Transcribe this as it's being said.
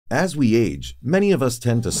As we age, many of us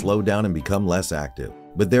tend to slow down and become less active,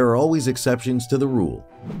 but there are always exceptions to the rule.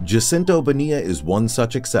 Jacinto Bonilla is one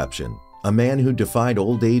such exception, a man who defied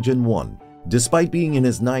old age and won. Despite being in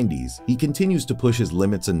his 90s, he continues to push his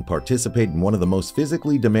limits and participate in one of the most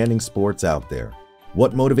physically demanding sports out there.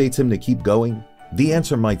 What motivates him to keep going? The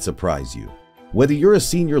answer might surprise you. Whether you're a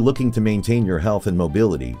senior looking to maintain your health and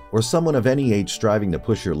mobility, or someone of any age striving to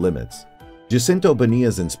push your limits, Jacinto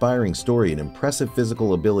Bonilla's inspiring story and impressive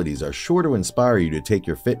physical abilities are sure to inspire you to take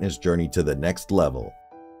your fitness journey to the next level.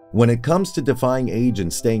 When it comes to defying age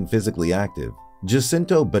and staying physically active,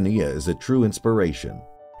 Jacinto Bonilla is a true inspiration.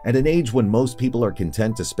 At an age when most people are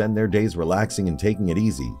content to spend their days relaxing and taking it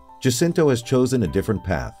easy, Jacinto has chosen a different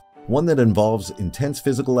path, one that involves intense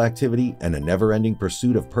physical activity and a never-ending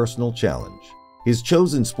pursuit of personal challenge. His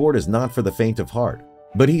chosen sport is not for the faint of heart,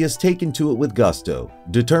 but he has taken to it with gusto,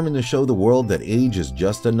 determined to show the world that age is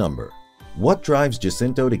just a number. What drives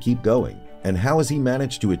Jacinto to keep going, and how has he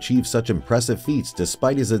managed to achieve such impressive feats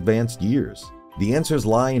despite his advanced years? The answers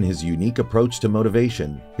lie in his unique approach to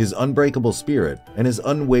motivation, his unbreakable spirit, and his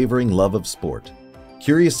unwavering love of sport.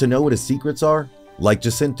 Curious to know what his secrets are? Like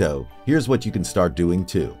Jacinto, here's what you can start doing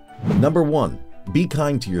too. Number 1. Be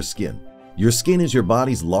kind to your skin. Your skin is your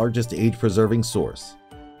body's largest age-preserving source.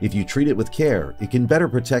 If you treat it with care, it can better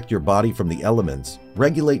protect your body from the elements,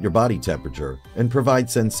 regulate your body temperature, and provide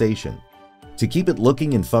sensation. To keep it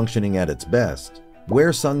looking and functioning at its best, wear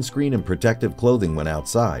sunscreen and protective clothing when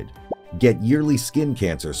outside. Get yearly skin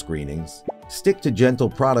cancer screenings. Stick to gentle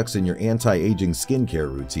products in your anti-aging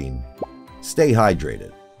skincare routine. Stay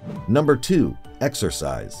hydrated. Number 2.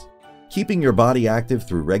 Exercise. Keeping your body active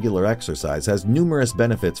through regular exercise has numerous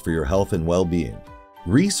benefits for your health and well-being.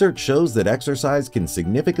 Research shows that exercise can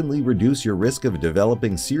significantly reduce your risk of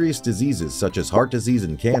developing serious diseases such as heart disease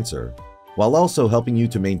and cancer, while also helping you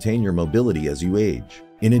to maintain your mobility as you age.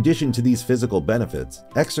 In addition to these physical benefits,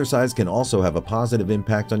 exercise can also have a positive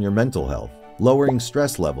impact on your mental health, lowering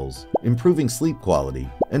stress levels, improving sleep quality,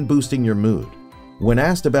 and boosting your mood. When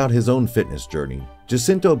asked about his own fitness journey,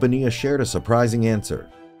 Jacinto Bonilla shared a surprising answer.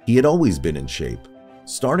 He had always been in shape.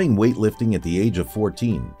 Starting weightlifting at the age of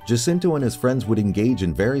 14, Jacinto and his friends would engage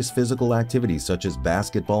in various physical activities such as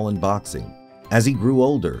basketball and boxing. As he grew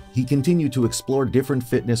older, he continued to explore different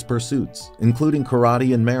fitness pursuits, including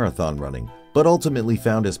karate and marathon running, but ultimately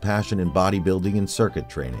found his passion in bodybuilding and circuit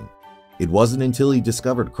training. It wasn't until he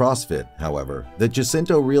discovered CrossFit, however, that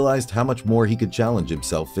Jacinto realized how much more he could challenge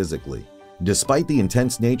himself physically. Despite the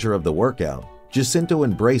intense nature of the workout, Jacinto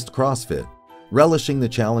embraced CrossFit, relishing the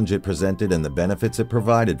challenge it presented and the benefits it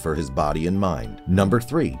provided for his body and mind. Number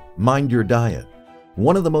 3. Mind your diet.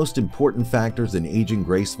 One of the most important factors in aging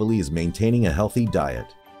gracefully is maintaining a healthy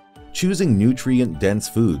diet. Choosing nutrient-dense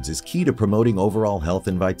foods is key to promoting overall health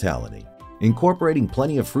and vitality. Incorporating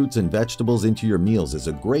plenty of fruits and vegetables into your meals is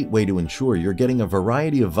a great way to ensure you're getting a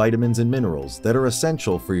variety of vitamins and minerals that are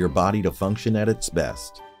essential for your body to function at its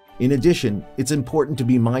best. In addition, it's important to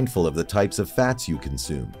be mindful of the types of fats you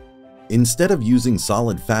consume. Instead of using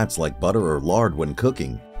solid fats like butter or lard when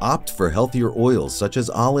cooking, opt for healthier oils such as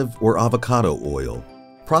olive or avocado oil.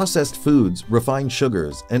 Processed foods, refined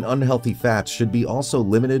sugars, and unhealthy fats should be also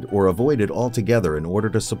limited or avoided altogether in order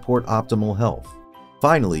to support optimal health.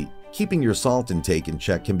 Finally, keeping your salt intake in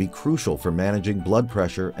check can be crucial for managing blood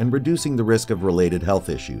pressure and reducing the risk of related health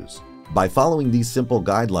issues. By following these simple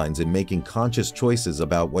guidelines and making conscious choices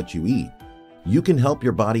about what you eat, you can help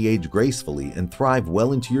your body age gracefully and thrive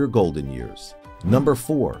well into your golden years. Number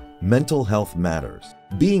 4. Mental health matters.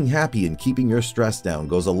 Being happy and keeping your stress down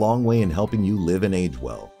goes a long way in helping you live and age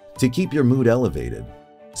well. To keep your mood elevated,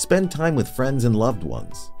 spend time with friends and loved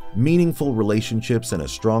ones. Meaningful relationships and a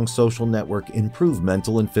strong social network improve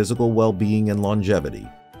mental and physical well-being and longevity.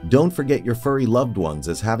 Don't forget your furry loved ones,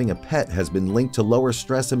 as having a pet has been linked to lower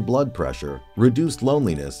stress and blood pressure, reduced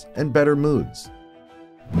loneliness, and better moods.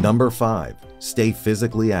 Number 5. Stay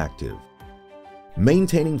physically active.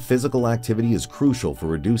 Maintaining physical activity is crucial for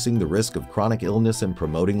reducing the risk of chronic illness and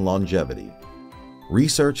promoting longevity.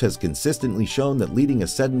 Research has consistently shown that leading a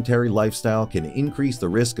sedentary lifestyle can increase the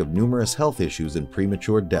risk of numerous health issues and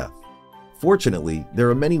premature death. Fortunately, there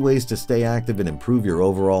are many ways to stay active and improve your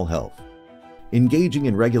overall health. Engaging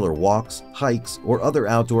in regular walks, hikes, or other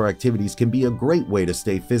outdoor activities can be a great way to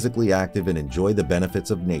stay physically active and enjoy the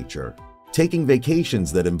benefits of nature. Taking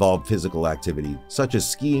vacations that involve physical activity, such as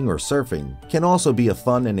skiing or surfing, can also be a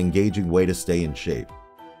fun and engaging way to stay in shape.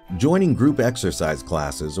 Joining group exercise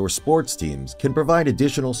classes or sports teams can provide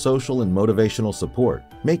additional social and motivational support,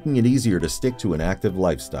 making it easier to stick to an active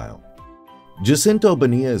lifestyle. Jacinto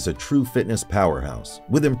Bonilla is a true fitness powerhouse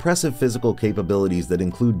with impressive physical capabilities that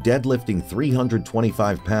include deadlifting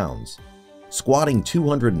 325 pounds, squatting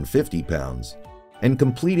 250 pounds, and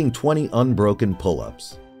completing 20 unbroken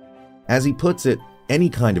pull-ups. As he puts it,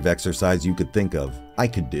 any kind of exercise you could think of, I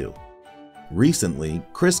could do. Recently,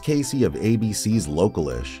 Chris Casey of ABC's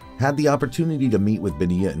Local-ish had the opportunity to meet with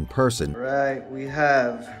Bonilla in person. Right, we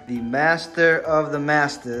have the master of the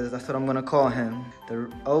masters, that's what I'm gonna call him,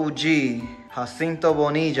 the OG, Jacinto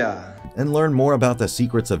Bonilla, and learn more about the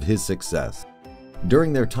secrets of his success.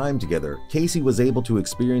 During their time together, Casey was able to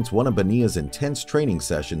experience one of Bonilla's intense training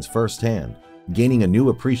sessions firsthand, gaining a new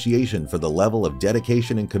appreciation for the level of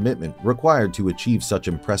dedication and commitment required to achieve such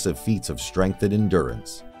impressive feats of strength and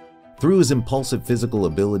endurance. Through his impulsive physical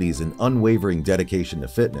abilities and unwavering dedication to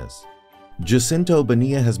fitness, Jacinto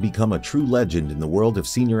Bonilla has become a true legend in the world of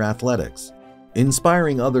senior athletics,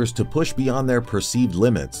 inspiring others to push beyond their perceived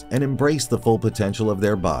limits and embrace the full potential of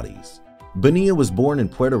their bodies. Bonilla was born in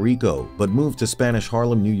Puerto Rico but moved to Spanish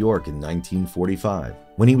Harlem, New York in 1945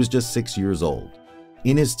 when he was just 6 years old.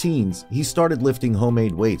 In his teens, he started lifting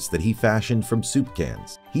homemade weights that he fashioned from soup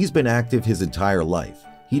cans. He's been active his entire life.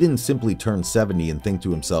 He didn't simply turn 70 and think to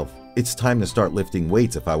himself, "It's time to start lifting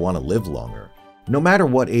weights if I want to live longer." "No matter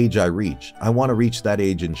what age I reach, I want to reach that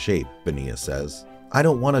age in shape," Bonilla says. "I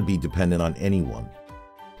don't want to be dependent on anyone."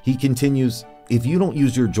 He continues, "If you don't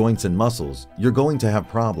use your joints and muscles, you're going to have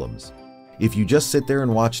problems. If you just sit there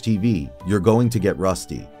and watch TV, you're going to get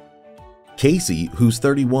rusty." Casey, who's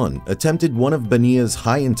 31, attempted one of Bonilla's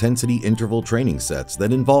high-intensity interval training sets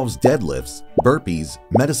that involves deadlifts, burpees,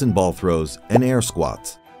 medicine ball throws, and air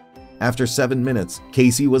squats. After 7 minutes,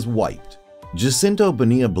 Casey was wiped. Jacinto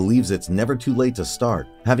Bonilla believes it's never too late to start,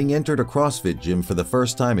 having entered a CrossFit gym for the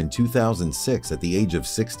first time in 2006 at the age of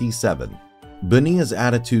 67. Bonilla's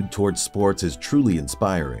attitude towards sports is truly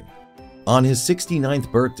inspiring. On his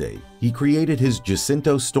 69th birthday, he created his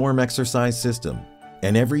Jacinto Storm exercise system,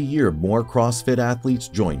 and every year more CrossFit athletes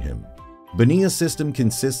join him. Bonilla's system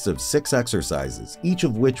consists of 6 exercises, each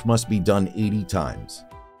of which must be done 80 times.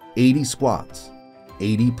 80 squats,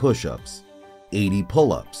 80 push-ups, 80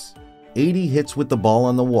 pull-ups, 80 hits with the ball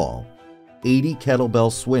on the wall, 80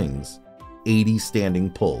 kettlebell swings, 80 standing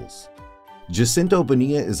pulls. Jacinto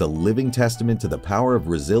Bonilla is a living testament to the power of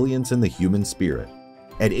resilience and the human spirit.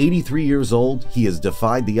 At 83 years old, he has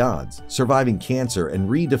defied the odds, surviving cancer and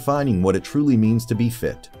redefining what it truly means to be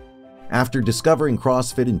fit. After discovering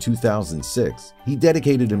CrossFit in 2006, he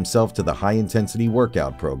dedicated himself to the high-intensity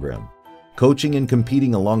workout program, coaching and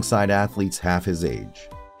competing alongside athletes half his age.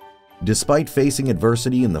 Despite facing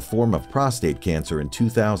adversity in the form of prostate cancer in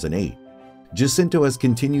 2008, Jacinto has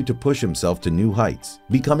continued to push himself to new heights,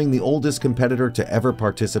 becoming the oldest competitor to ever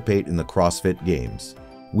participate in the CrossFit Games.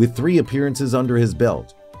 With 3 appearances under his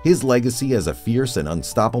belt, his legacy as a fierce and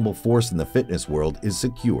unstoppable force in the fitness world is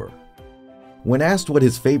secure. When asked what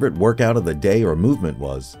his favorite workout of the day or movement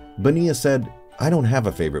was, Bonilla said, "I don't have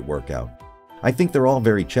a favorite workout. I think they're all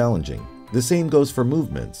very challenging. The same goes for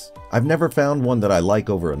movements. I've never found one that I like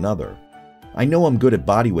over another. I know I'm good at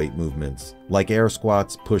bodyweight movements, like air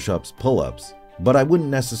squats, push-ups, pull-ups, but I wouldn't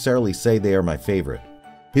necessarily say they are my favorite."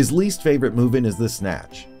 His least favorite movement is the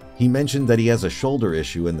snatch. He mentioned that he has a shoulder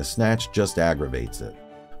issue and the snatch just aggravates it.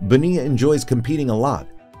 Bonilla enjoys competing a lot.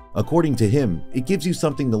 According to him, it gives you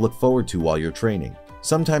something to look forward to while you're training.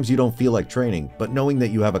 Sometimes you don't feel like training, but knowing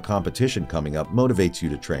that you have a competition coming up motivates you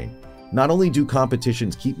to train. "Not only do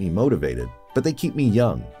competitions keep me motivated, but they keep me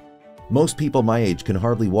young. Most people my age can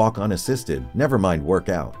hardly walk unassisted, never mind work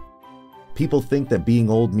out. People think that being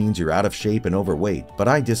old means you're out of shape and overweight, but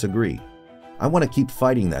I disagree. I want to keep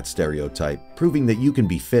fighting that stereotype, proving that you can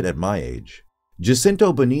be fit at my age."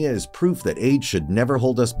 Jacinto Bonilla is proof that age should never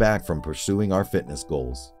hold us back from pursuing our fitness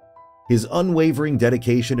goals. His unwavering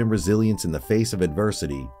dedication and resilience in the face of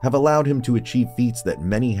adversity have allowed him to achieve feats that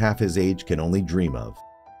many half his age can only dream of.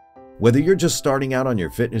 Whether you're just starting out on your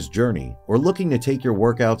fitness journey or looking to take your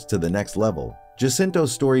workouts to the next level,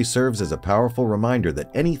 Jacinto's story serves as a powerful reminder that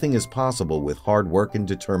anything is possible with hard work and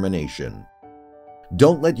determination.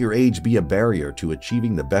 Don't let your age be a barrier to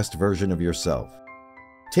achieving the best version of yourself.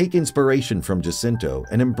 Take inspiration from Jacinto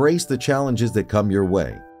and embrace the challenges that come your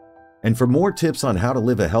way. And for more tips on how to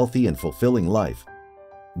live a healthy and fulfilling life,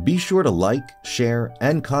 be sure to like, share,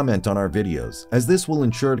 and comment on our videos, as this will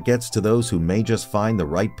ensure it gets to those who may just find the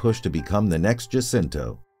right push to become the next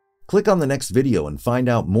Jacinto. Click on the next video and find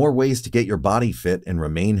out more ways to get your body fit and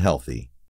remain healthy.